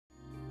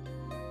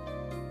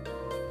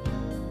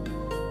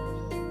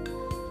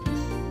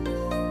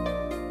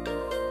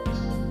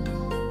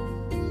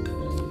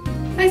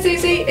Hi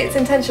Susie, it's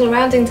intentional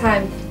rounding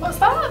time. What's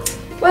that?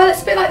 Well,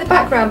 it's a bit like the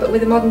background but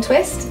with a modern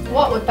twist.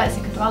 What would Betsi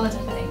Cadwaladr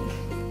think?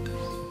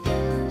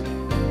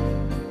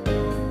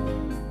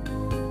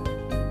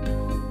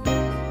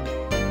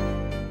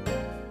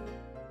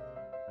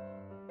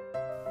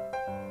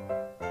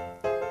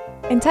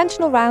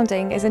 Intentional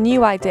rounding is a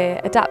new idea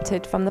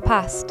adapted from the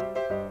past.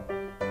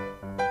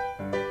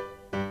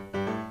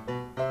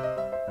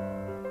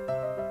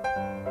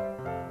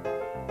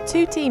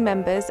 Two team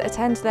members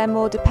attend their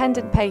more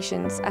dependent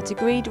patients at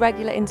agreed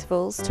regular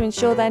intervals to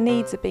ensure their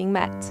needs are being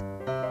met.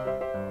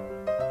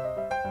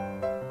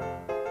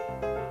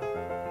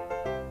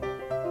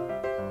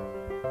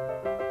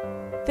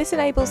 This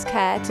enables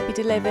care to be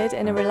delivered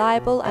in a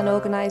reliable and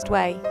organised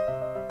way.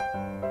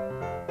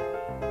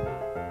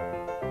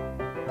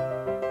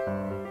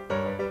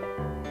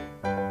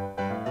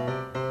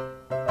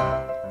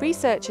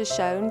 Research has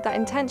shown that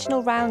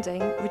intentional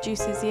rounding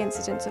reduces the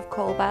incidence of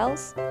call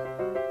bells,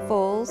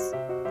 falls,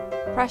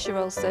 pressure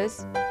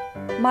ulcers,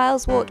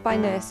 miles walked by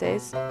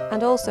nurses,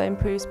 and also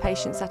improves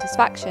patient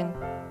satisfaction.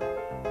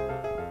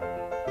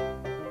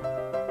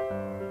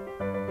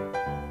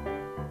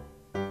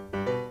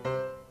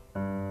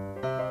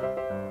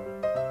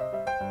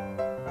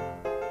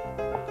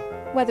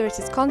 Whether it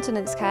is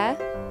continence care,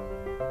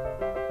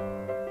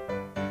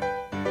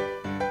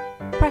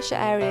 pressure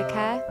area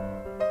care,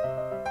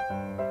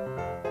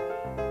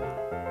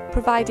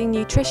 providing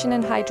nutrition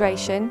and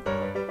hydration,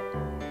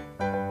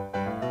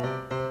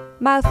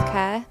 mouth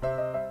care,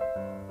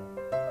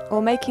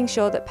 or making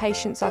sure that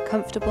patients are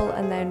comfortable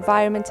and their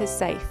environment is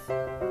safe.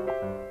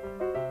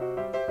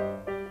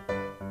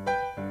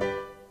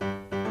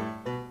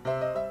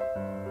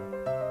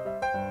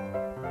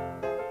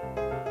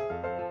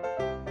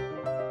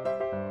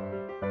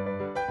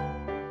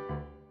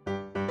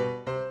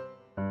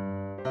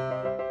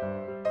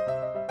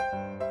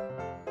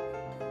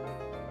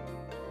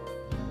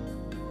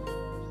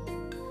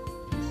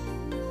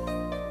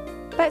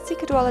 Betsi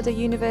Cadwaladr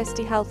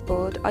University Health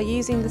Board are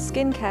using the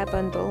Skin Care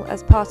Bundle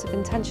as part of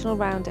intentional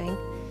rounding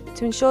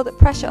to ensure that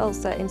pressure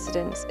ulcer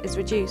incidence is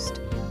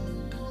reduced.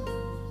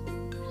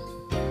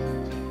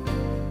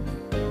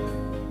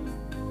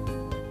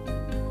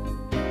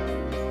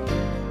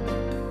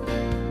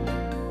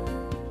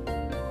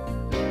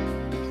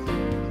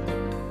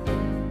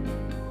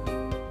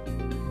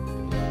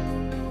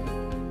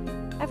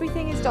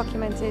 Everything is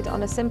documented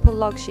on a simple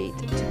log sheet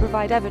to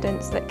provide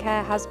evidence that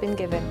care has been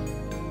given.